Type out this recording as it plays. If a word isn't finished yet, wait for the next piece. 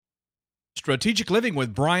Strategic Living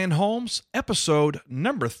with Brian Holmes, episode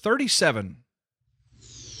number 37.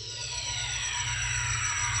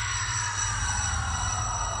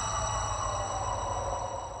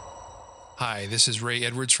 Hi, this is Ray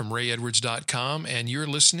Edwards from rayedwards.com, and you're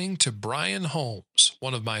listening to Brian Holmes,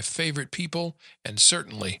 one of my favorite people and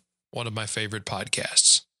certainly one of my favorite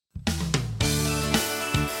podcasts.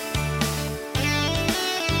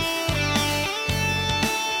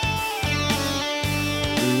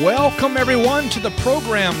 Welcome, everyone, to the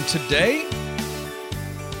program today.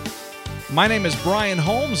 My name is Brian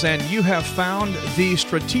Holmes, and you have found the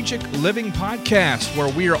Strategic Living Podcast,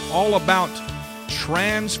 where we are all about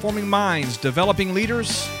transforming minds, developing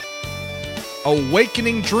leaders,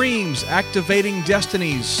 awakening dreams, activating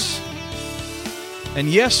destinies. And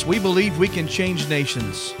yes, we believe we can change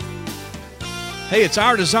nations. Hey, it's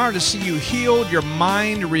our desire to see you healed, your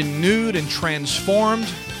mind renewed and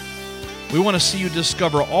transformed. We want to see you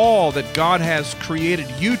discover all that God has created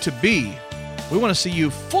you to be. We want to see you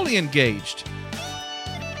fully engaged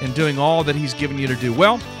in doing all that He's given you to do.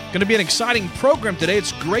 Well, going to be an exciting program today.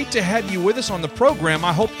 It's great to have you with us on the program.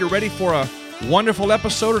 I hope you're ready for a wonderful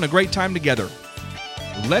episode and a great time together.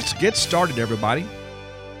 Let's get started, everybody.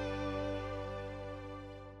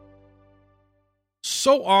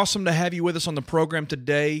 So awesome to have you with us on the program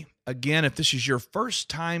today. Again, if this is your first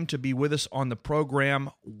time to be with us on the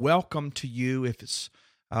program, welcome to you. If it's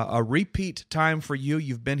a repeat time for you,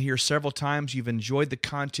 you've been here several times, you've enjoyed the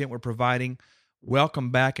content we're providing,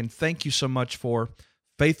 welcome back, and thank you so much for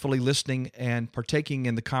faithfully listening and partaking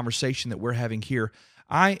in the conversation that we're having here.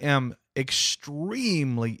 I am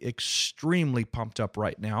extremely pumped up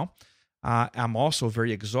right now. I'm also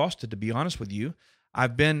very exhausted, to be honest with you.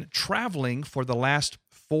 I've been traveling for the last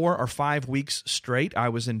 4 or 5 weeks straight. I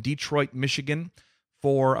was in Detroit, Michigan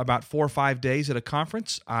for about 4 or 5 days at a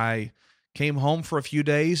conference. I came home for a few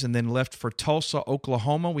days and then left for Tulsa,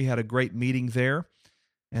 Oklahoma. We had a great meeting there.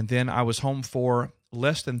 And then I was home for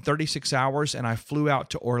less than 36 hours, and I flew out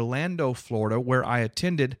to Orlando, Florida, where I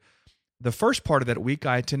attended the first part of that week.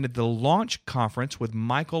 I attended the launch conference with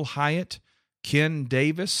Michael Hyatt, Ken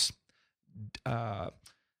Davis,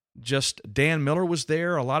 just Dan Miller was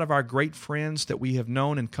there, a lot of our great friends that we have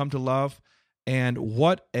known and come to love, and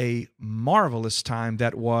what a marvelous time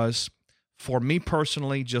that was for me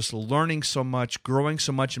personally, just learning so much, growing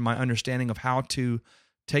so much in my understanding of how to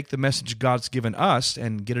take the message God's given us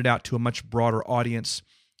and get it out to a much broader audience.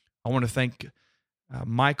 I want to thank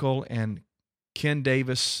Michael and Ken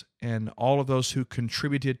Davis and all of those who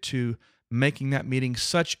contributed to making that meeting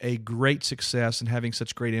such a great success and having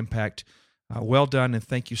such great impact. Well done, and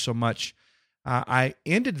thank you so much. I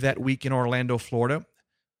ended that week in Orlando, Florida,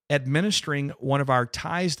 administering one of our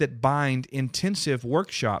Ties That Bind intensive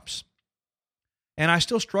workshops. And I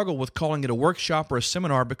still struggle with calling it a workshop or a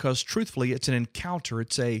seminar because, truthfully, it's an encounter.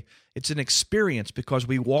 It's an experience because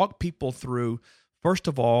we walk people through, first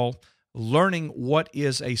of all, learning what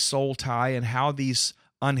is a soul tie and how these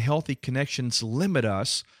unhealthy connections limit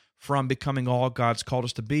us from becoming all God's called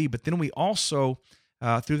us to be. But then we also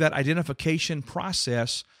through that identification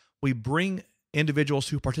process, we bring individuals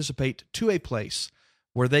who participate to a place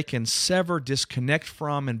where they can sever, disconnect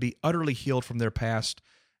from, and be utterly healed from their past.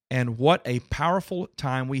 And what a powerful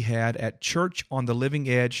time we had at Church on the Living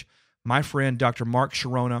Edge. My friend, Dr. Mark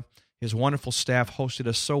Sharona, his wonderful staff hosted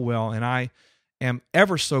us so well, and I am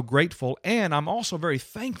ever so grateful, and I'm also very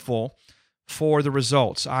thankful for the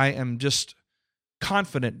results. I am just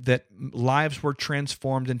confident that lives were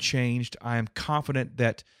transformed and changed. I am confident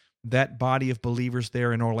that that body of believers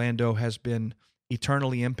there in Orlando has been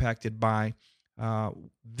eternally impacted by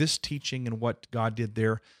this teaching and what God did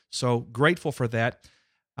there. So grateful for that.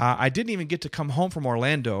 I didn't even get to come home from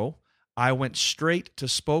Orlando. I went straight to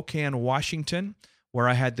Spokane, Washington, where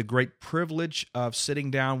I had the great privilege of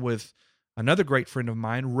sitting down with another great friend of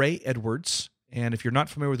mine, Ray Edwards. And if you're not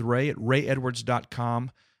familiar with Ray, at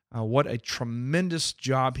rayedwards.com, what a tremendous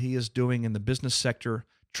job he is doing in the business sector.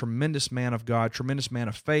 Tremendous man of God, tremendous man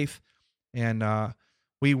of faith. And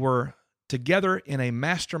we were together in a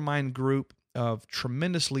mastermind group of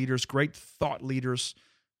tremendous leaders, great thought leaders,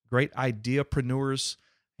 great ideapreneurs.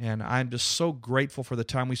 And I'm just so grateful for the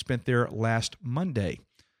time we spent there last Monday.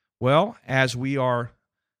 Well, as we are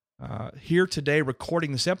here today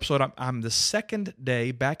recording this episode, I'm the second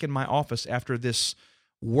day back in my office after this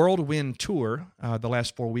whirlwind tour the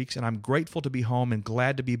last 4 weeks, and I'm grateful to be home and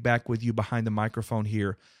glad to be back with you behind the microphone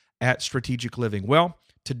here at Strategic Living. Well,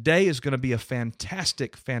 today is going to be a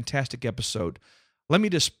fantastic episode. Let me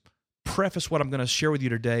just preface what I'm going to share with you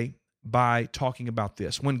today by talking about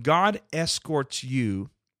this. When God escorts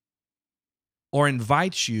you or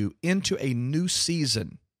invites you into a new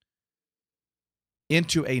season,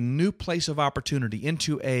 into a new place of opportunity,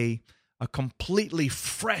 into a completely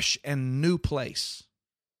fresh and new place,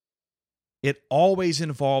 it always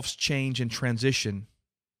involves change and transition,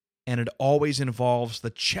 and it always involves the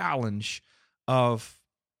challenge of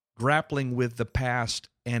grappling with the past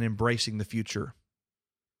and embracing the future.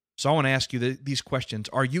 So I want to ask you these questions.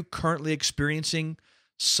 Are you currently experiencing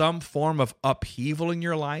some form of upheaval in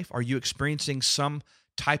your life? Are you experiencing some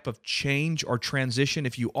type of change or transition?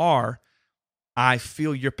 If you are, I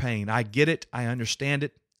feel your pain. I get it. I understand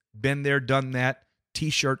it. Been there, done that.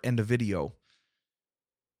 T-shirt and a video.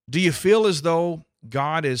 Do you feel as though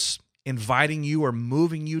God is inviting you or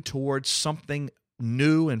moving you towards something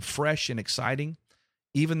new and fresh and exciting,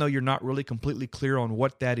 even though you're not really completely clear on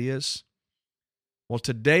what that is? Well,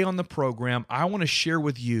 today on the program, I want to share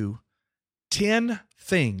with you 10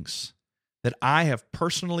 things that I have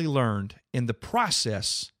personally learned in the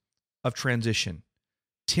process of transition.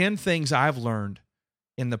 10 things I've learned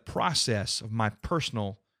in the process of my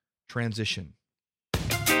personal transition.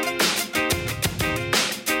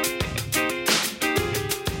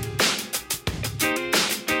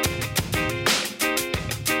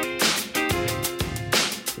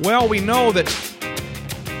 Well, we know that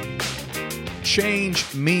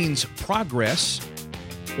change means progress.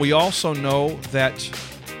 We also know that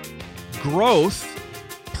growth,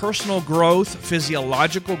 personal growth,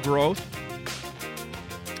 physiological growth,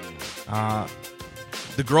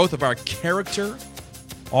 the growth of our character,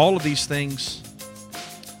 all of these things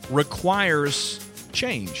requires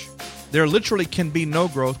change. There literally can be no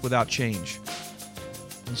growth without change.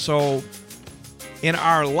 And so in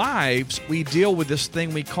our lives, we deal with this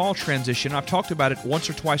thing we call transition. I've talked about it once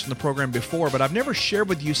or twice in the program before, but I've never shared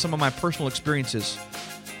with you some of my personal experiences.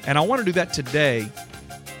 And I want to do that today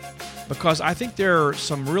because I think there are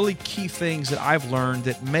some really key things that I've learned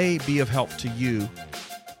that may be of help to you.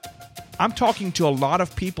 I'm talking to a lot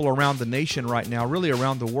of people around the nation right now, really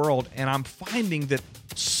around the world, and I'm finding that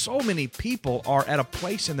so many people are at a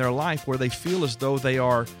place in their life where they feel as though they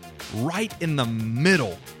are right in the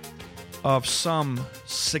middle of some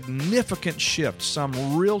significant shift,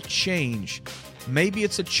 some real change. Maybe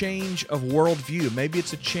it's a change of worldview. Maybe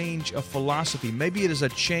it's a change of philosophy. Maybe it is a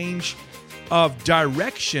change of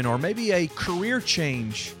direction, or maybe a career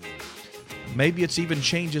change. Maybe it's even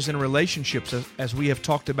changes in relationships, as we have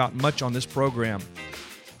talked about much on this program.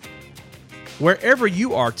 Wherever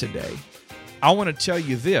you are today, I want to tell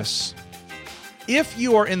you this. If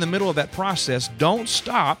you are in the middle of that process, don't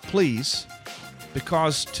stop, please,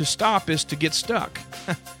 because to stop is to get stuck.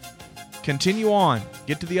 Continue on.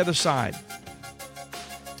 Get to the other side.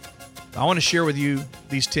 I want to share with you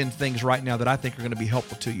these 10 things right now that I think are going to be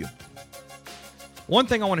helpful to you. One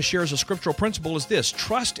thing I want to share as a scriptural principle is this: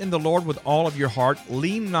 trust in the Lord with all of your heart.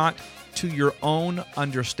 Lean not to your own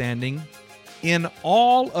understanding. In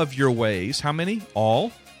all of your ways. How many?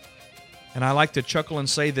 All. And I like to chuckle and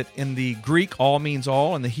say that in the Greek, all means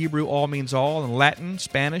all. In the Hebrew, all means all. In Latin,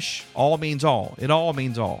 Spanish, all means all. It all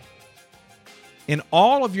means all. In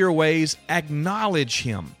all of your ways, acknowledge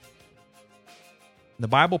Him. The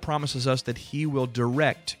Bible promises us that He will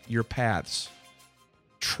direct your paths.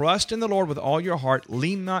 Trust in the Lord with all your heart.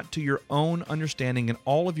 Lean not to your own understanding. In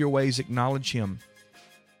all of your ways, acknowledge Him,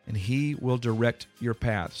 and He will direct your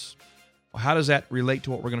paths. Well, how does that relate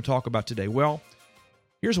to what we're going to talk about today? Well,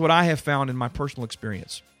 here's what I have found in my personal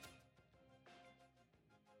experience.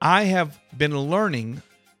 I have been learning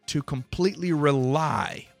to completely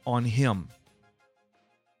rely on Him.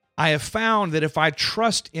 I have found that if I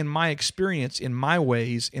trust in my experience, in my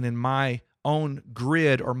ways, and in my own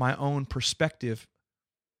grid or my own perspective,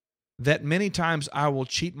 that many times I will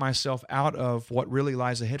cheat myself out of what really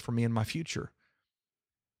lies ahead for me in my future.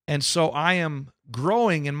 And so I am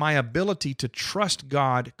growing in my ability to trust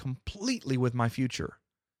God completely with my future,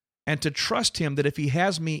 and to trust Him that if He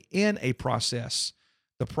has me in a process,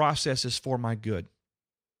 the process is for my good.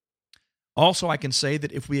 Also, I can say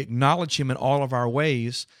that if we acknowledge Him in all of our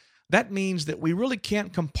ways, that means that we really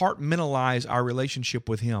can't compartmentalize our relationship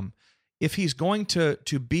with Him. If He's going to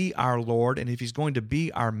be our Lord, and if He's going to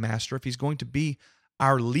be our master, if He's going to be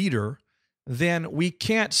our leader, then we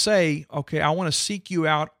can't say, okay, I want to seek you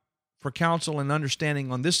out for counsel and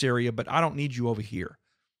understanding on this area, but I don't need you over here.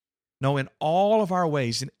 No, in all of our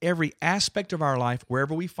ways, in every aspect of our life,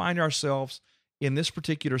 wherever we find ourselves in this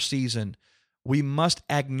particular season, we must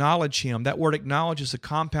acknowledge Him. That word acknowledge is a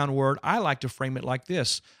compound word. I like to frame it like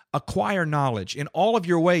this: acquire knowledge. In all of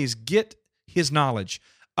your ways, get His knowledge.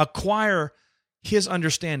 Acquire His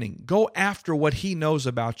understanding. Go after what He knows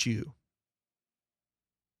about you.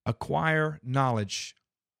 Acquire knowledge.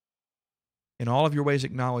 In all of your ways,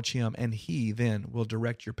 acknowledge Him, and He then will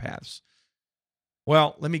direct your paths.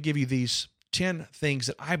 Well, let me give you these 10 things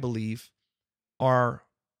that I believe are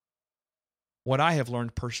what I have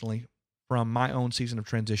learned personally from my own season of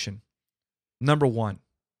transition. Number one,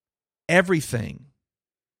 everything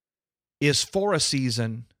is for a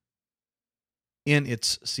season in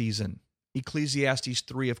its season. Ecclesiastes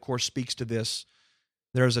 3, of course, speaks to this.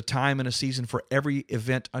 There is a time and a season for every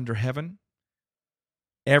event under heaven.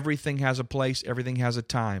 Everything has a place. Everything has a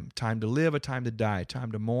time. Time to live, a time to die, a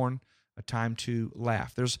time to mourn, a time to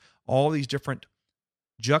laugh. There's all these different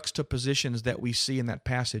juxtapositions that we see in that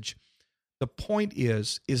passage. The point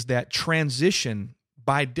is that transition,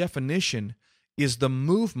 by definition, is the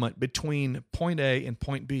movement between point A and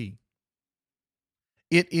point B.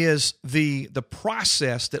 It is the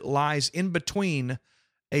process that lies in between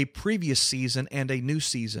a previous season and a new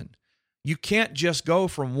season. You can't just go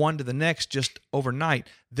from one to the next just overnight.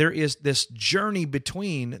 There is this journey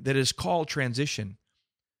between that is called transition.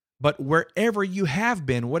 But wherever you have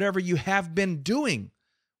been, whatever you have been doing,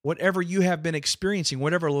 whatever you have been experiencing,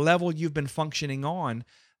 whatever level you've been functioning on,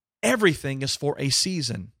 everything is for a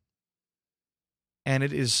season. And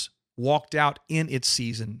it is walked out in its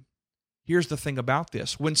season. Here's the thing about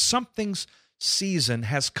this. When something's season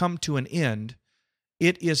has come to an end,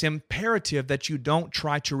 it is imperative that you don't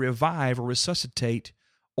try to revive or resuscitate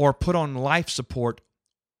or put on life support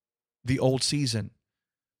the old season.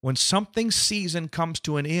 When something's season comes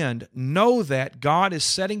to an end, know that God is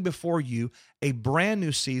setting before you a brand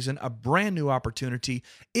new season, a brand new opportunity.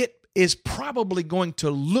 It is probably going to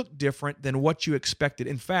look different than what you expected.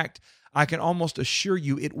 In fact, I can almost assure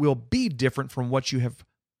you it will be different from what you have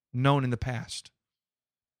known in the past.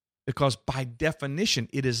 Because by definition,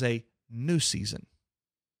 it is a new season.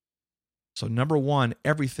 So number one,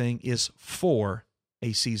 everything is for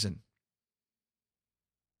a season.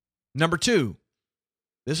 Number two,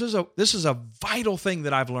 this is a vital thing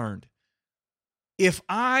that I've learned. If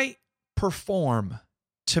I perform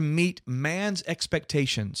to meet man's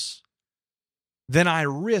expectations, then I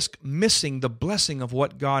risk missing the blessing of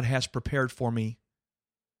what God has prepared for me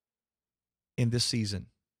in this season.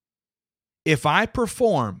 If I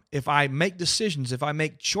perform, if I make decisions, if I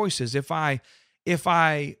make choices, if I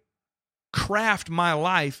craft my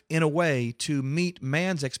life in a way to meet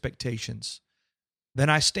man's expectations, then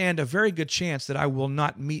I stand a very good chance that I will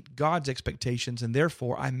not meet God's expectations, and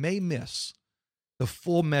therefore I may miss the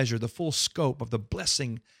full measure, the full scope of the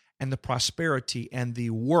blessing and the prosperity and the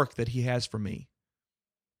work that He has for me.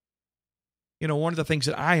 You know, one of the things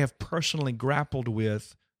that I have personally grappled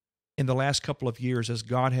with in the last couple of years as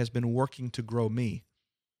God has been working to grow me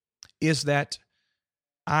is that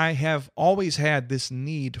I have always had this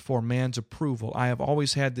need for man's approval. I have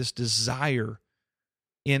always had this desire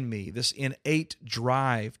in me, this innate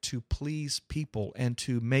drive to please people and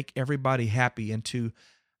to make everybody happy and to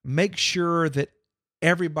make sure that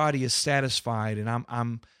everybody is satisfied and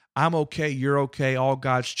I'm okay, you're okay, all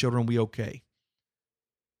God's children, we okay.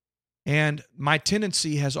 And my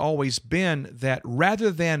tendency has always been that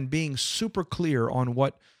rather than being super clear on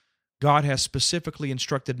what God has specifically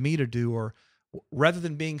instructed me to do, or rather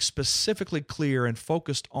than being specifically clear and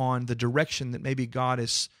focused on the direction that maybe God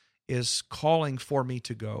is calling for me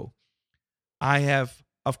to go, I have,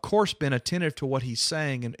 of course, been attentive to what He's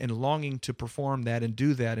saying and longing to perform that and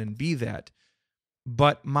do that and be that.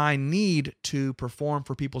 But my need to perform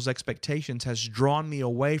for people's expectations has drawn me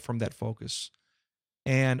away from that focus.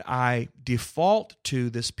 And I default to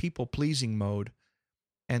this people-pleasing mode.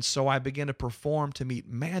 And so I begin to perform to meet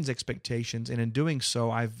man's expectations. And in doing so,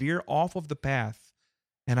 I veer off of the path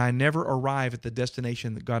and I never arrive at the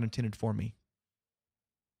destination that God intended for me.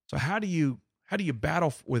 So how do you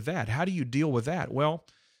battle with that? How do you deal with that? Well,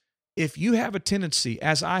 if you have a tendency,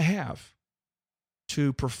 as I have,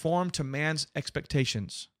 to perform to man's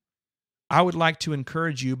expectations, I would like to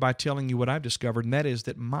encourage you by telling you what I've discovered, and that is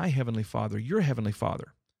that my Heavenly Father, your Heavenly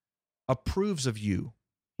Father, approves of you.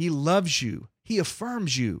 He loves you. He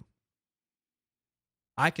affirms you.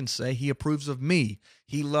 I can say He approves of me.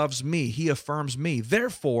 He loves me. He affirms me.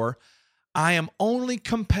 Therefore, I am only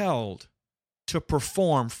compelled to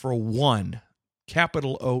perform for one,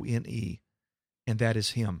 capital O-N-E, and that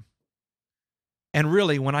is Him. And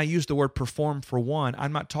really, when I use the word perform for one,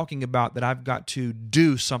 I'm not talking about that I've got to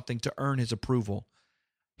do something to earn His approval.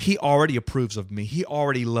 He already approves of me. He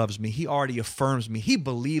already loves me. He already affirms me. He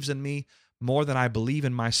believes in me more than I believe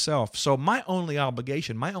in myself. So my only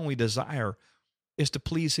obligation, my only desire is to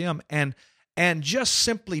please Him and just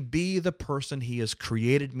simply be the person He has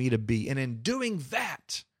created me to be. And in doing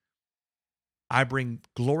that, I bring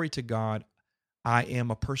glory to God. I am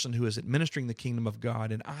a person who is administering the kingdom of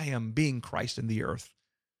God, and I am being Christ in the earth.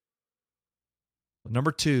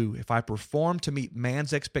 Number 2, if I perform to meet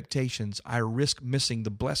man's expectations, I risk missing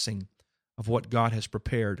the blessing of what God has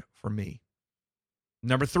prepared for me.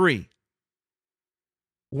 Number 3,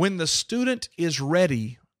 when the student is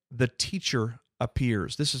ready, the teacher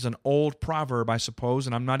appears. This is an old proverb, I suppose,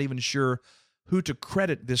 and I'm not even sure who to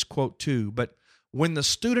credit this quote to, but when the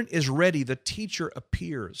student is ready, the teacher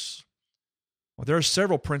appears. Well, there are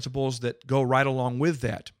several principles that go right along with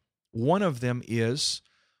that. One of them is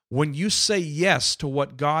when you say yes to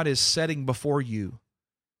what God is setting before you,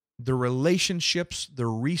 the relationships, the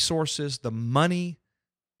resources, the money,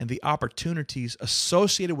 and the opportunities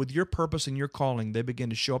associated with your purpose and your calling, they begin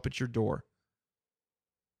to show up at your door.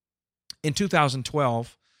 In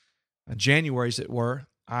 2012, January as it were,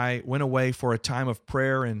 I went away for a time of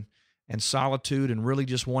prayer and solitude and really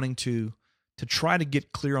just wanting to try to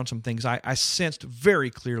get clear on some things. I sensed very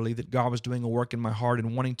clearly that God was doing a work in my heart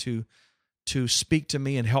and wanting to speak to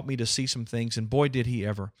me and help me to see some things, and boy, did he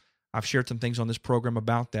ever. I've shared some things on this program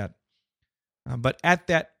about that. But at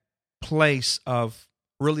that place of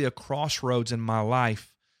really a crossroads in my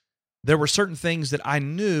life, there were certain things that I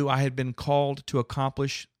knew I had been called to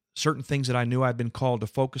accomplish, certain things that I knew I'd been called to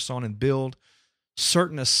focus on and build,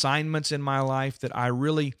 certain assignments in my life that I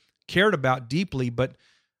really cared about deeply, but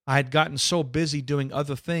I had gotten so busy doing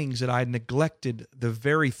other things that I had neglected the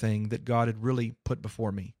very thing that God had really put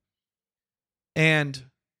before me. And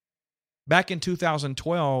back in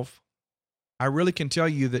 2012, I really can tell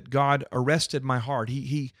you that God arrested my heart.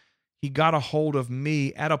 He got a hold of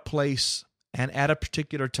me at a place and at a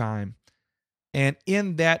particular time. And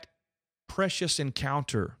in that precious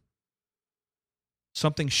encounter,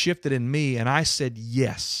 something shifted in me, and I said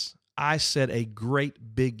yes. I said a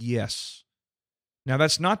great big yes. Now,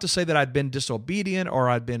 that's not to say that I'd been disobedient or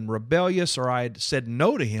I'd been rebellious or I'd said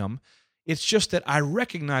no to him. It's just that I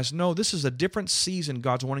recognize, no, this is a different season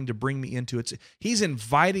God's wanting to bring me into. He's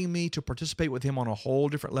inviting me to participate with him on a whole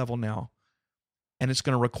different level now, and it's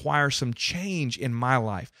going to require some change in my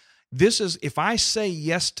life. If I say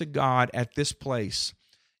yes to God at this place,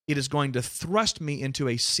 it is going to thrust me into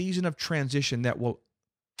a season of transition that will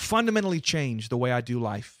fundamentally change the way I do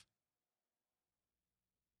life.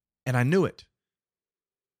 And I knew it.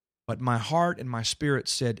 But my heart and my spirit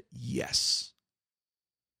said yes.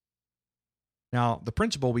 Now, the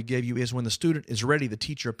principle we gave you is when the student is ready, the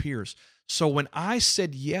teacher appears. So when I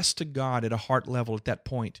said yes to God at a heart level at that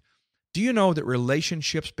point, do you know that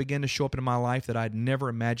relationships began to show up in my life that I'd never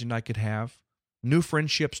imagined I could have? New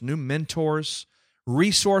friendships, new mentors,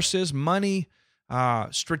 resources, money,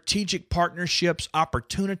 strategic partnerships,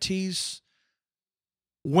 opportunities.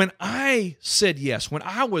 When I said yes, when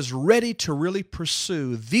I was ready to really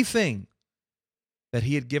pursue the thing that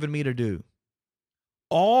he had given me to do,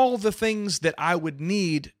 all the things that I would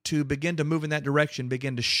need to begin to move in that direction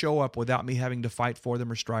began to show up without me having to fight for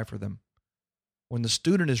them or strive for them. When the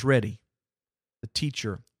student is ready, the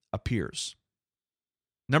teacher appears.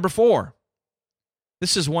 Number 4,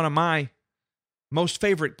 this is one of my most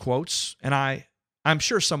favorite quotes, and I'm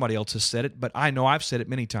sure somebody else has said it, but I know I've said it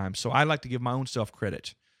many times, so I like to give my own self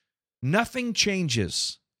credit. Nothing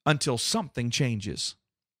changes until something changes.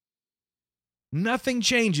 Nothing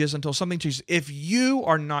changes until something changes. If you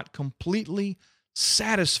are not completely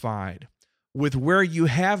satisfied with where you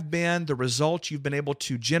have been, the results you've been able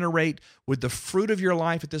to generate with the fruit of your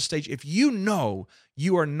life at this stage, if you know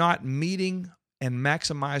you are not meeting and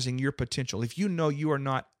maximizing your potential, if you know you are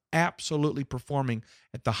not absolutely performing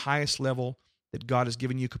at the highest level that God has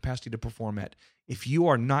given you capacity to perform at, if you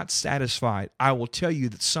are not satisfied, I will tell you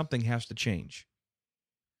that something has to change.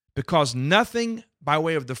 Because nothing by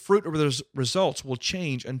way of the fruit or the results will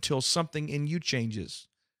change until something in you changes.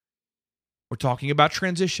 We're talking about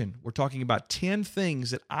transition. We're talking about 10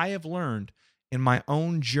 things that I have learned in my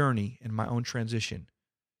own journey, in my own transition.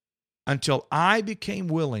 Until I became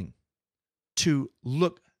willing to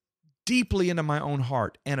look deeply into my own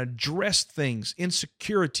heart and address things,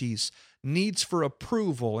 insecurities, needs for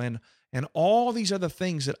approval, and all these other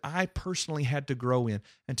things that I personally had to grow in,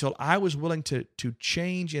 until I was willing to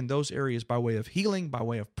change in those areas by way of healing, by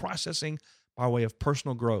way of processing, by way of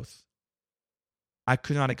personal growth. I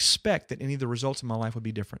could not expect that any of the results in my life would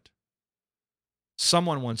be different.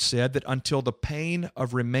 Someone once said that until the pain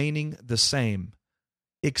of remaining the same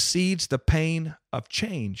exceeds the pain of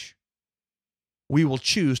change, we will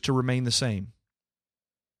choose to remain the same.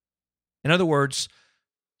 In other words,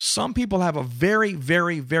 some people have a very,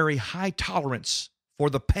 very, very high tolerance for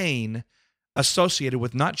the pain associated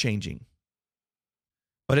with not changing.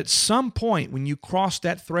 But at some point, when you cross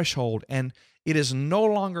that threshold and it is no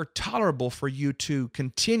longer tolerable for you to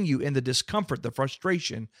continue in the discomfort, the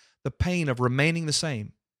frustration, the pain of remaining the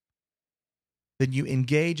same, then you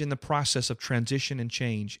engage in the process of transition and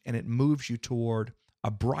change, and it moves you toward a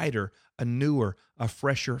brighter, a newer, a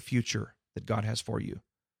fresher future that God has for you.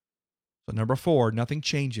 So number 4, nothing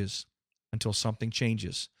changes until something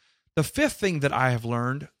changes. The 5th thing that I have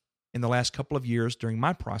learned in the last couple of years during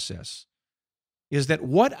my process is that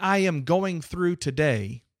what I am going through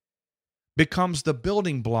today becomes the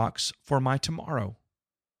building blocks for my tomorrow.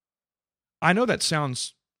 I know that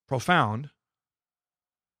sounds profound,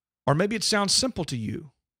 or maybe it sounds simple to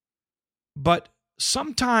you, but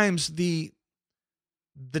sometimes the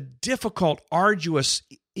difficult, arduous,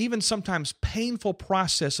 even sometimes painful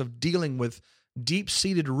process of dealing with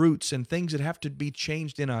deep-seated roots and things that have to be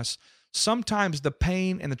changed in us, sometimes the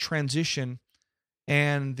pain and the transition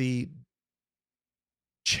and the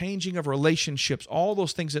changing of relationships, all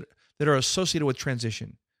those things that are associated with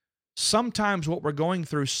transition, sometimes what we're going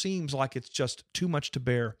through seems like it's just too much to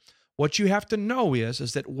bear. What you have to know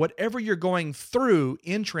is that whatever you're going through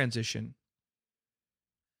in transition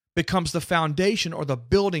becomes the foundation or the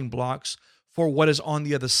building blocks for what is on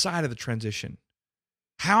the other side of the transition.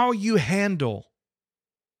 How you handle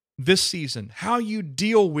this season, how you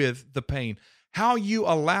deal with the pain, how you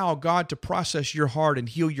allow God to process your heart and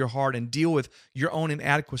heal your heart and deal with your own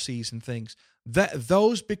inadequacies and things,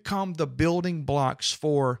 those become the building blocks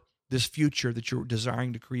for this future that you're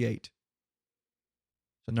desiring to create.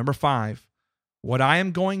 So number 5, what I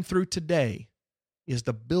am going through today is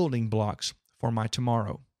the building blocks for my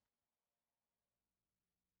tomorrow.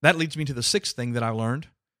 That leads me to the 6th thing that I learned,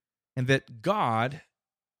 and that God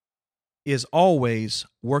is always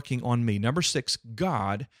working on me. Number 6,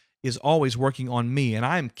 God is always working on me, and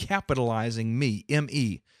I am capitalizing me,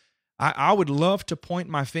 M-E. I would love to point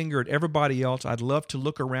my finger at everybody else. I'd love to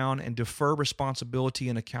look around and defer responsibility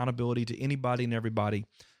and accountability to anybody and everybody.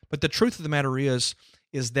 But the truth of the matter is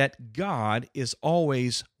that God is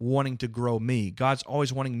always wanting to grow me. God's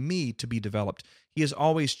always wanting me to be developed. He is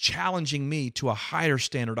always challenging me to a higher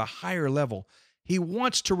standard, a higher level. He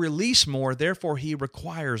wants to release more, therefore He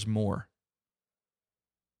requires more.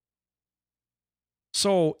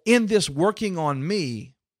 So in this working on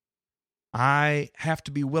me, I have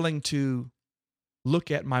to be willing to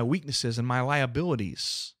look at my weaknesses and my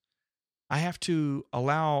liabilities. I have to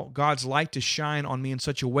allow God's light to shine on me in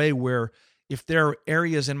such a way where if there are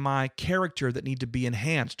areas in my character that need to be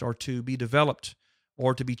enhanced or to be developed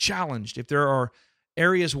or to be challenged, if there are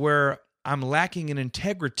areas where I'm lacking in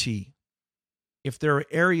integrity, if there are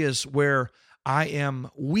areas where I am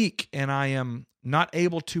weak and I am not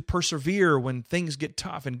able to persevere when things get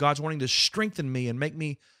tough and God's wanting to strengthen me and make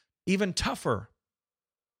me even tougher.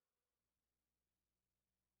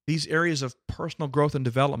 These areas of personal growth and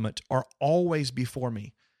development are always before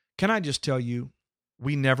me. Can I just tell you,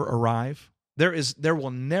 we never arrive. There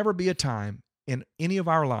will never be a time in any of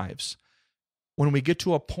our lives when we get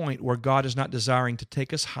to a point where God is not desiring to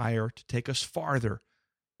take us higher, to take us farther,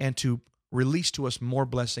 and to release to us more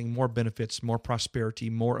blessing, more benefits, more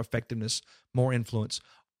prosperity, more effectiveness, more influence.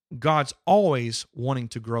 God's always wanting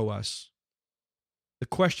to grow us. The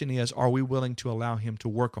question is, are we willing to allow Him to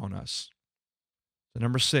work on us? So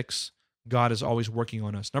number 6, God is always working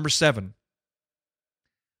on us. Number 7,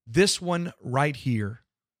 this one right here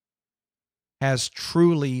has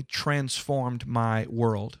truly transformed my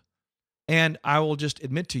world. And I will just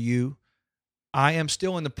admit to you, I am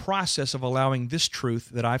still in the process of allowing this truth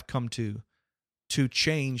that I've come to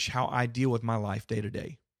change how I deal with my life day to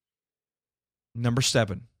day. Number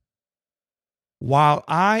 7, while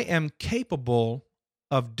I am capable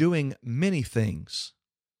of doing many things,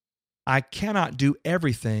 I cannot do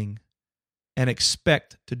everything and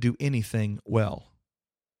expect to do anything well.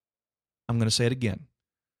 I'm going to say it again.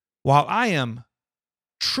 While I am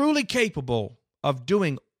truly capable of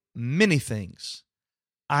doing many things,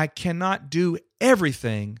 I cannot do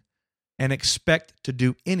everything and expect to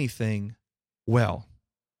do anything well.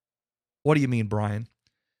 What do you mean, Brian?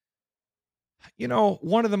 You know,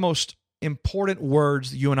 one of the most important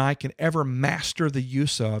words that you and I can ever master the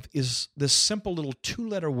use of is this simple little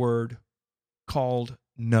 2-letter word called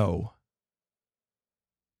no.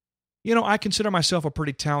 You know, I consider myself a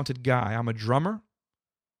pretty talented guy. I'm a drummer.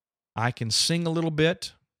 I can sing a little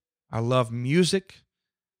bit. I love music.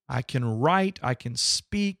 I can write. I can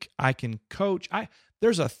speak. I can coach.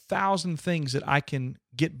 There's 1,000 things that I can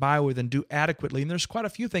get by with and do adequately, and there's quite a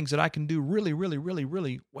few things that I can do really, really, really,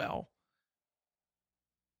 really well.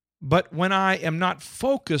 But when I am not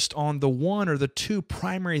focused on the one or the two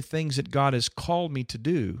primary things that God has called me to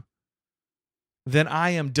do, then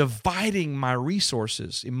I am dividing my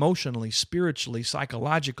resources emotionally, spiritually,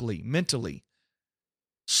 psychologically, mentally.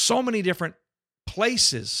 So many different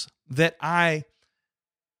places that I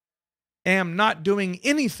am not doing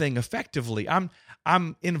anything effectively. I'm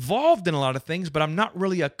involved in a lot of things, but I'm not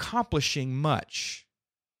really accomplishing much.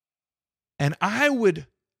 And I would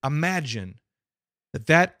imagine that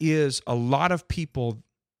that is a lot of people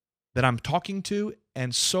that I'm talking to,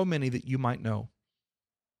 and so many that you might know.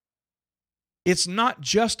 It's not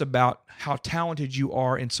just about how talented you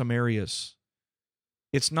are in some areas.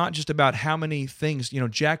 It's not just about how many things,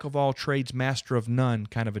 jack of all trades, master of none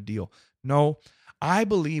kind of a deal. No, I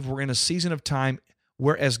believe we're in a season of time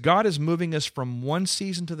where as God is moving us from one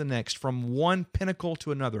season to the next, from one pinnacle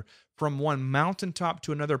to another, from one mountaintop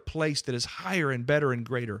to another place that is higher and better and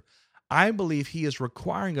greater, I believe He is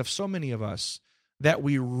requiring of so many of us that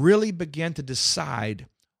we really begin to decide,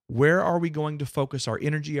 where are we going to focus our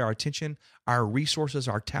energy, our attention, our resources,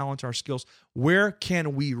 our talents, our skills? Where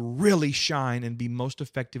can we really shine and be most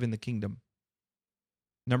effective in the kingdom?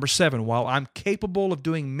 Number 7, while I'm capable of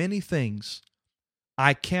doing many things,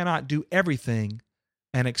 I cannot do everything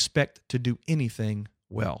and expect to do anything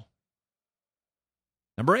well.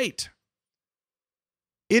 Number 8,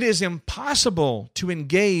 it is impossible to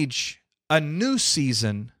engage a new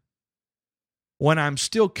season when I'm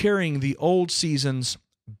still carrying the old season's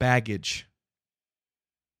baggage.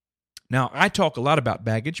 Now, I talk a lot about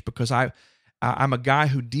baggage because I'm a guy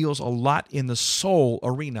who deals a lot in the soul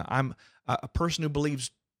arena. I'm a person who believes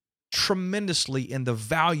tremendously in the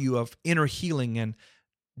value of inner healing and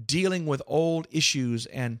dealing with old issues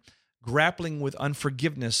and grappling with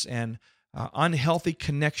unforgiveness and unhealthy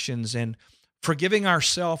connections and forgiving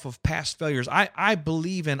ourselves of past failures. I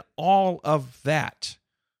believe in all of that.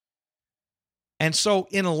 And so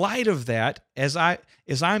in light of that, as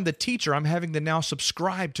I'm the teacher, I'm having to now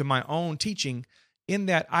subscribe to my own teaching, in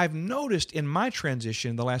that I've noticed in my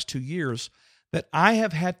transition the last 2 years that I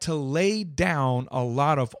have had to lay down a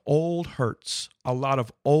lot of old hurts, a lot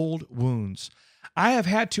of old wounds. I have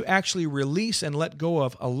had to actually release and let go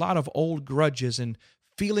of a lot of old grudges and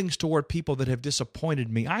feelings toward people that have disappointed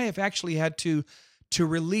me. I have actually had to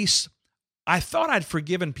release. I thought I'd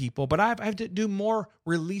forgiven people, but I have to do more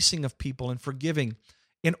releasing of people and forgiving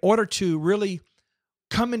in order to really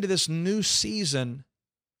come into this new season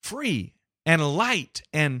free and light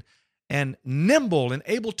and nimble and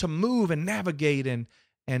able to move and navigate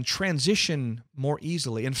and transition more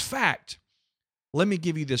easily. In fact, let me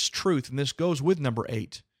give you this truth, and this goes with number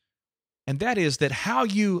 8, and that is that how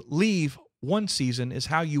you leave one season is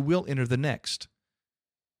how you will enter the next.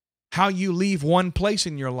 How you leave one place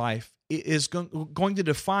in your life is going to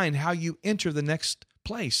define how you enter the next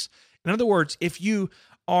place. In other words, if you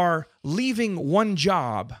are leaving one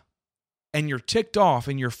job and you're ticked off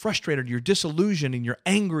and you're frustrated, you're disillusioned and you're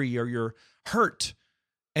angry or you're hurt,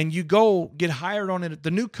 and you go get hired on it at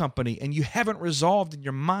the new company and you haven't resolved in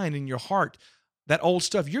your mind and your heart that old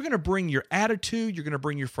stuff, you're going to bring your attitude, you're going to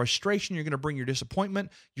bring your frustration, you're going to bring your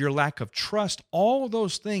disappointment, your lack of trust, all of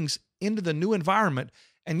those things into the new environment,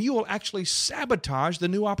 and you will actually sabotage the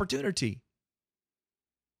new opportunity.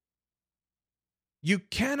 You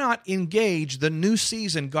cannot engage the new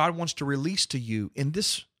season God wants to release to you in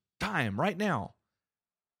this time, right now,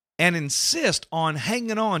 and insist on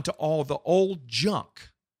hanging on to all the old junk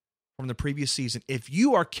from the previous season. If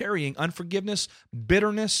you are carrying unforgiveness,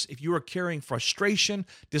 bitterness, if you are carrying frustration,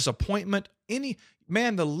 disappointment,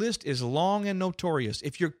 the list is long and notorious.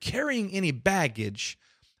 If you're carrying any baggage,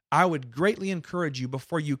 I would greatly encourage you,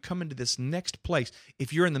 before you come into this next place,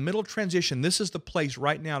 if you're in the middle of transition, this is the place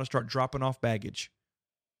right now to start dropping off baggage.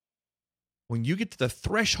 When you get to the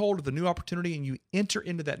threshold of the new opportunity and you enter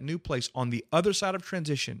into that new place on the other side of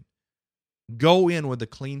transition, go in with a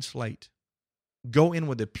clean slate. Go in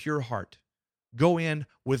with a pure heart. Go in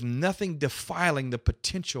with nothing defiling the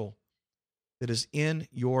potential that is in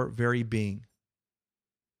your very being.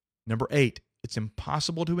 Number 8, it's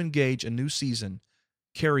impossible to engage a new season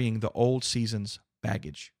carrying the old season's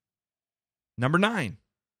baggage. Number 9,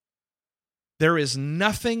 there is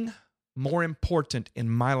nothing more important in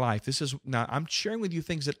my life. Now I'm sharing with you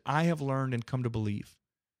things that I have learned and come to believe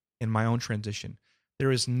in my own transition.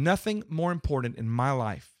 There is nothing more important in my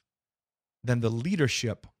life than the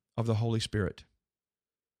leadership of the Holy Spirit.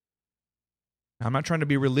 Now, I'm not trying to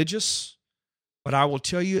be religious, but I will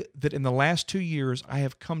tell you that in the last 2 years, I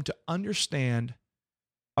have come to understand,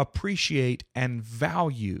 appreciate, and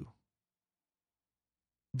value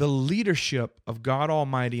the leadership of God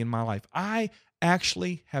Almighty in my life. I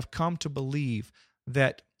actually have come to believe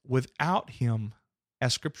that without Him,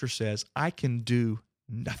 as Scripture says, I can do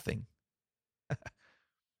nothing.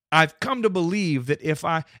 I've come to believe that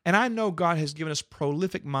and I know God has given us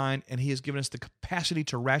prolific mind, and He has given us the capacity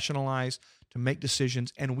to rationalize, to make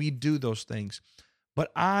decisions, and we do those things.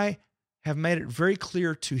 But I have made it very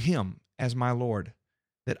clear to Him as my Lord,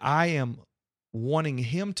 that I am wanting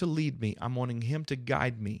Him to lead me. I'm wanting Him to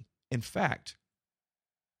guide me. In fact,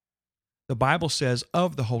 the Bible says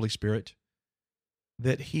of the Holy Spirit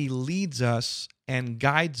that He leads us and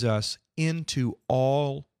guides us into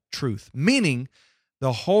all truth, meaning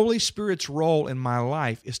the Holy Spirit's role in my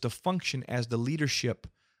life is to function as the leadership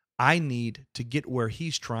I need to get where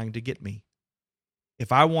He's trying to get me.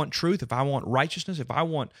 If I want truth, if I want righteousness, if I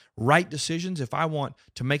want right decisions, if I want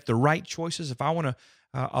to make the right choices, if I want to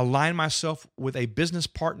align myself with a business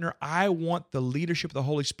partner, I want the leadership of the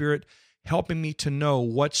Holy Spirit helping me to know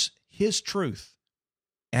what's His truth.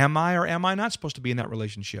 Am I or am I not supposed to be in that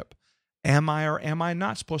relationship? Am I or am I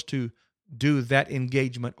not supposed to do that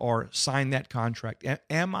engagement or sign that contract?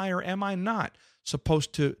 Am I or am I not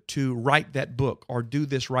supposed to write that book or do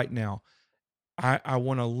this right now? I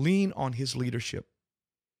want to lean on His leadership.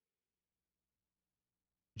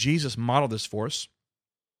 Jesus modeled this for us.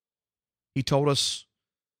 He told us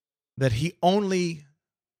that He only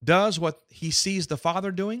does what He sees the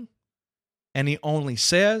Father doing, and He only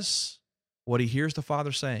says what He hears the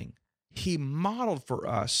Father saying. He modeled for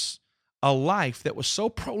us a life that was so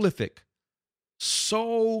prolific,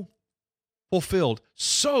 so fulfilled,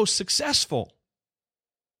 so successful,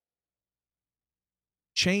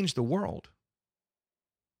 changed the world.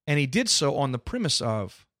 And He did so on the premise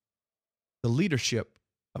of the leadership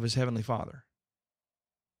of His Heavenly Father.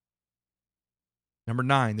 Number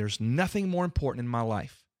 9, there's nothing more important in my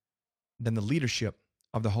life than the leadership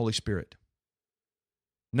of the Holy Spirit.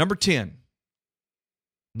 Number 10,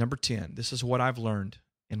 this is what I've learned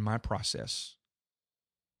in my process.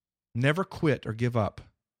 Never quit or give up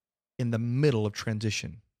in the middle of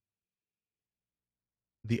transition.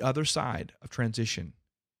 The other side of transition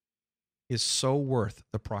is so worth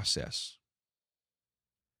the process.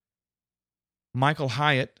 Michael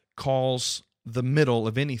Hyatt calls the middle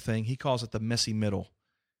of anything, he calls it the messy middle.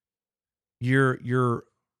 You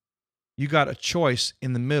got a choice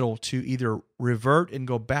in the middle to either revert and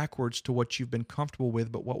go backwards to what you've been comfortable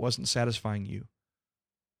with but what wasn't satisfying you,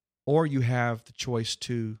 or you have the choice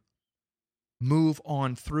to move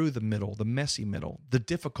on through the middle, the messy middle, the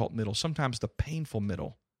difficult middle, sometimes the painful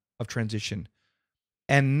middle of transition,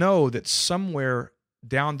 and know that somewhere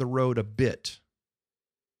down the road a bit,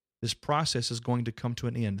 this process is going to come to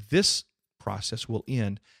an end. This process will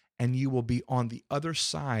end, and you will be on the other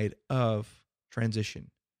side of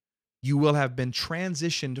transition. You will have been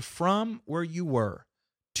transitioned from where you were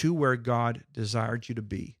to where God desired you to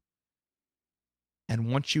be.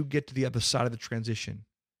 And once you get to the other side of the transition,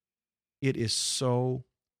 it is so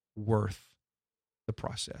worth the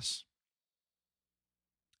process.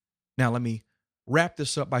 Now, let me wrap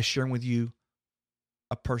this up by sharing with you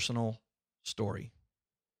a personal story.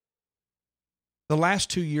 The last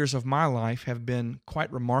 2 years of my life have been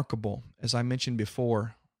quite remarkable. As I mentioned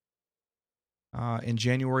before, in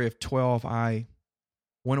January of 12, I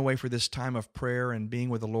went away for this time of prayer and being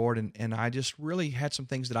with the Lord, and I just really had some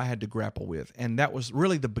things that I had to grapple with. And that was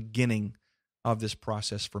really the beginning of this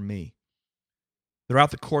process for me.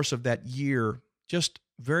 Throughout the course of that year, just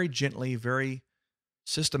very gently, very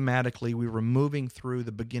systematically, we were moving through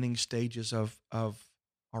the beginning stages of all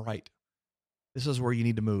right, this is where you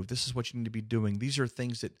need to move. This is what you need to be doing. These are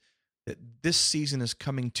things that this season is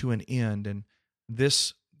coming to an end, and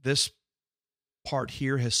this part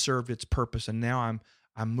here has served its purpose, and now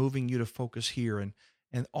I'm moving you to focus here, and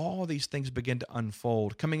all these things begin to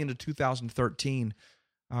unfold. Coming into 2013,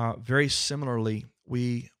 very similarly,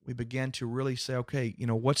 we began to really say, okay,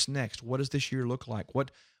 what's next? What does this year look like?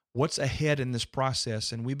 What's ahead in this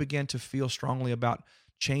process? And we began to feel strongly about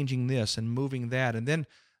changing this and moving that, and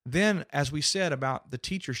then, as we said about the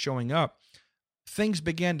teacher showing up, things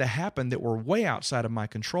began to happen that were way outside of my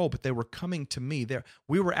control, but they were coming to me.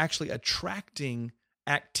 We were actually attracting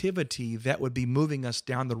activity that would be moving us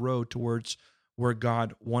down the road towards where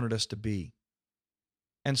God wanted us to be.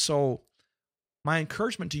 And so my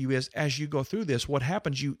encouragement to you is, as you go through this, what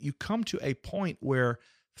happens, you come to a point where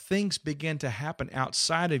things begin to happen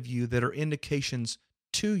outside of you that are indications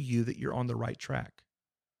to you that you're on the right track.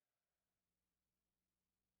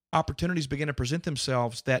 Opportunities begin to present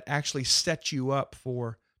themselves that actually set you up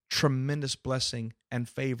for tremendous blessing and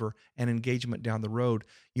favor and engagement down the road.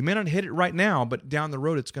 You may not hit it right now, but down the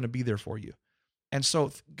road, it's going to be there for you. And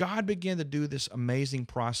so God began to do this amazing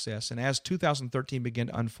process. And as 2013 began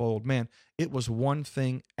to unfold, man, it was one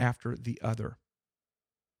thing after the other.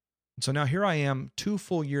 And so now here I am 2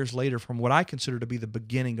 full years later from what I consider to be the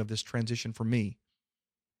beginning of this transition for me.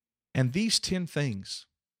 And these 10 things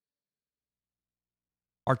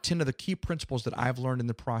are 10 of the key principles that I've learned in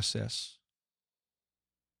the process.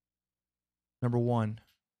 Number 1,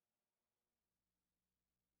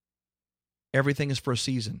 Everything is for a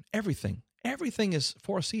season. Everything. Everything is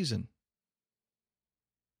for a season.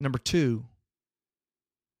 Number 2,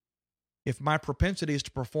 if my propensity is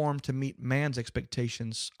to perform to meet man's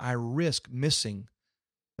expectations, I risk missing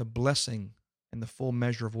the blessing and the full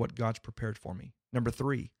measure of what God's prepared for me. Number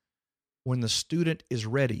 3, when the student is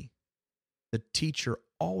ready, the teacher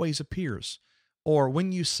always appears. Or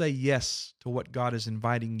when you say yes to what God is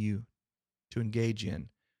inviting you to engage in,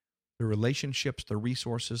 the relationships, the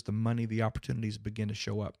resources, the money, the opportunities begin to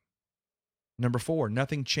show up. Number 4,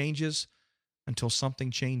 nothing changes until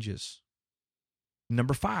something changes.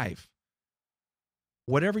 Number 5,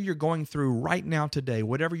 whatever you're going through right now today,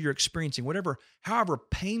 whatever you're experiencing, however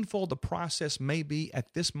painful the process may be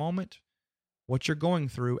at this moment, what you're going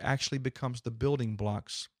through actually becomes the building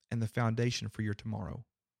blocks and the foundation for your tomorrow.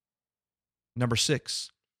 Number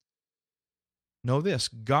 6, know this: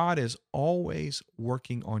 God is always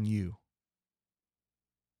working on you.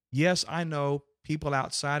 Yes, I know people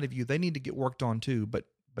outside of you, they need to get worked on too, but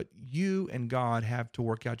you and God have to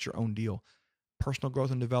work out your own deal. Personal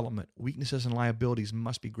growth and development, weaknesses and liabilities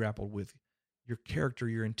must be grappled with. Your character,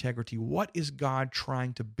 your integrity. What is God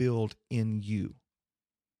trying to build in you?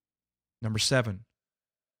 Number 7,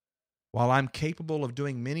 while I'm capable of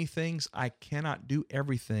doing many things, I cannot do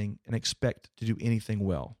everything and expect to do anything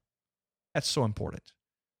well. That's so important.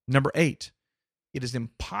 Number 8, it is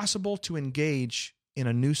impossible to engage in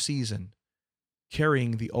a new season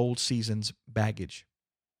carrying the old season's baggage.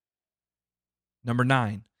 Number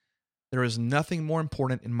 9, there is nothing more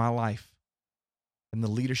important in my life than the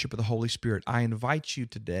leadership of the Holy Spirit. I invite you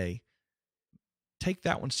today, take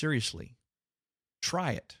that one seriously.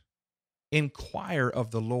 Try it. Inquire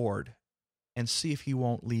of the Lord and see if He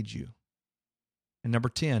won't lead you. And number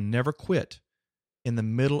 10, never quit in the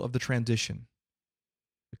middle of the transition,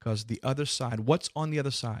 because the other side, what's on the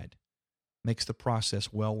other side, makes the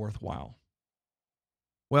process well worthwhile.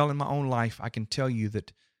 Well, in my own life, I can tell you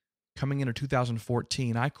that coming into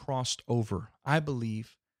 2014, I crossed over. I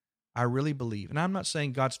really believe, and I'm not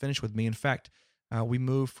saying God's finished with me. In fact, we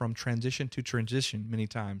move from transition to transition many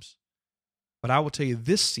times. But I will tell you,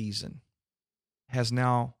 this season has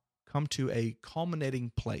now come to a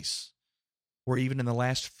culminating place where even in the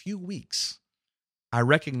last few weeks, I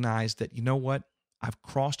recognize that, you know what? I've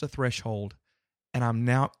crossed a threshold, and I'm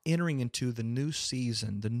now entering into the new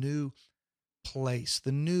season, the new place,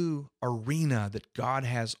 the new arena that God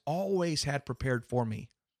has always had prepared for me.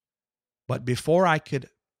 But before I could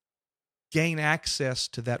gain access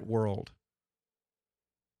to that world,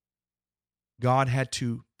 God had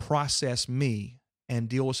to process me and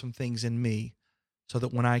deal with some things in me so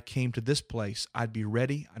that when I came to this place, I'd be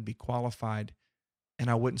ready, I'd be qualified, and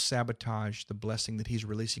I wouldn't sabotage the blessing that He's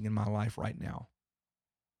releasing in my life right now.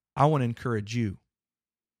 I want to encourage you.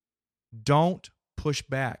 Don't push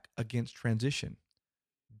back against transition.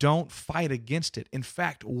 Don't fight against it. In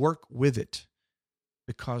fact, work with it,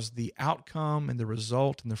 because the outcome and the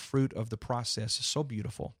result and the fruit of the process is so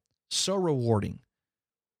beautiful, so rewarding.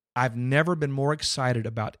 I've never been more excited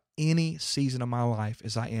about any season of my life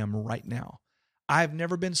as I am right now. I've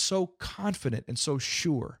never been so confident and so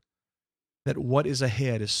sure that what is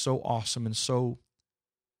ahead is so awesome and so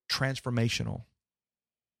transformational.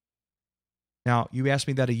 Now, you asked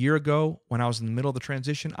me that a year ago when I was in the middle of the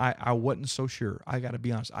transition. I wasn't so sure. I got to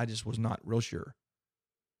be honest. I just was not real sure.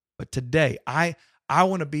 But today, I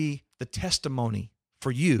want to be the testimony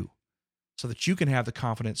for you so that you can have the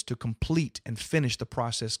confidence to complete and finish the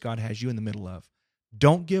process God has you in the middle of.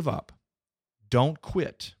 Don't give up. Don't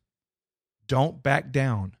quit. Don't back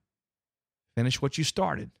down. Finish what you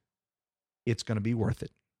started. It's going to be worth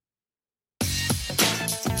it.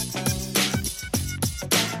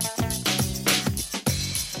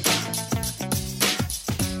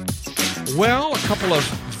 Well, a couple of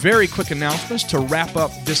very quick announcements to wrap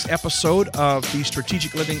up this episode of the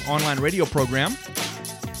Strategic Living Online Radio Program.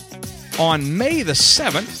 On May the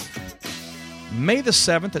 7th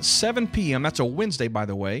at 7 p.m., that's a Wednesday, by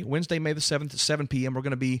the way, Wednesday, May the 7th at 7 p.m., we're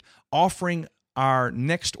going to be offering our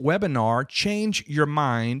next webinar, Change Your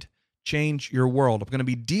Mind, Change Your World. I'm going to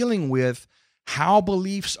be dealing with how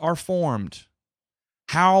beliefs are formed,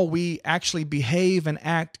 how we actually behave and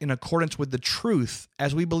act in accordance with the truth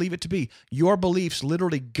as we believe it to be. Your beliefs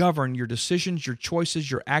literally govern your decisions, your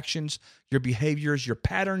choices, your actions, your behaviors, your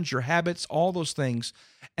patterns, your habits, all those things.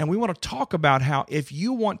 And we want to talk about how if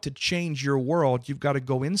you want to change your world, you've got to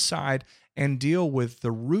go inside and deal with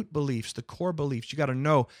the root beliefs, the core beliefs. You got to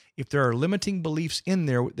know if there are limiting beliefs in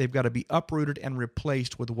there, they've got to be uprooted and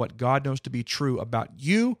replaced with what God knows to be true about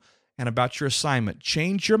you and about your assignment.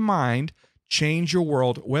 Change Your Mind, Change Your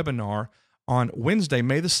World webinar on Wednesday,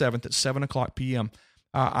 May the 7th at 7 o'clock p.m.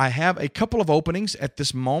 I have a couple of openings at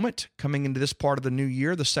this moment coming into this part of the new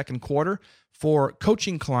year, the second quarter, for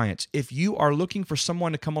coaching clients. If you are looking for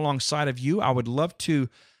someone to come alongside of you, I would love to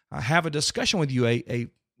have a discussion with you, a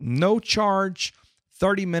no-charge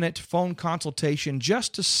 30-minute phone consultation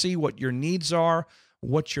just to see what your needs are,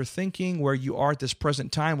 what you're thinking, where you are at this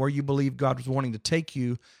present time, where you believe God was wanting to take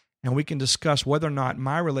you, and we can discuss whether or not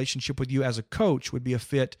my relationship with you as a coach would be a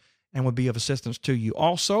fit and would be of assistance to you.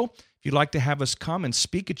 Also, if you'd like to have us come and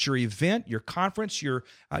speak at your event, your conference, to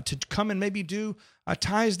come and maybe do a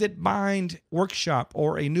Ties That Bind workshop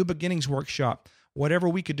or a New Beginnings workshop, whatever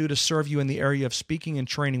we could do to serve you in the area of speaking and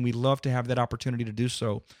training, we'd love to have that opportunity to do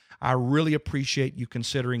so. I really appreciate you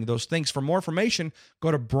considering those things. For more information,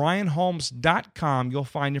 go to brianholmes.com. You'll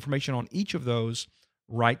find information on each of those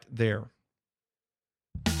right there.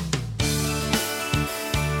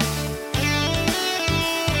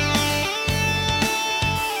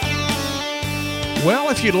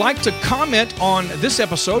 Well, if you'd like to comment on this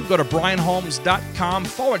episode, go to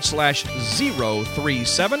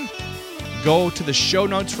brianholmes.com/037. Go to the show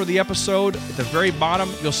notes for the episode. At the very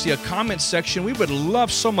bottom, you'll see a comment section. We would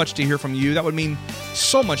love so much to hear from you. That would mean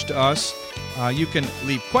so much to us. You can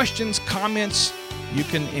leave questions, comments. You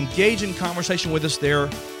can engage in conversation with us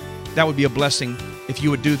there. That would be a blessing if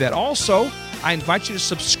you would do that. Also, I invite you to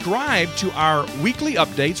subscribe to our weekly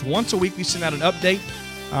updates. Once a week, we send out an update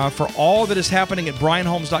for all that is happening at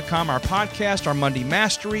brianholmes.com, our podcast, our Monday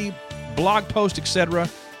Mastery, blog post, etc.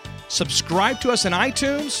 Subscribe to us in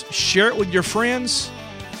iTunes. Share it with your friends.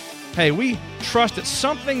 Hey, we trust that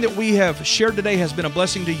something that we have shared today has been a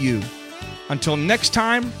blessing to you. Until next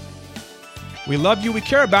time, we love you, we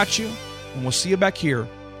care about you, and we'll see you back here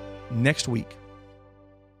next week.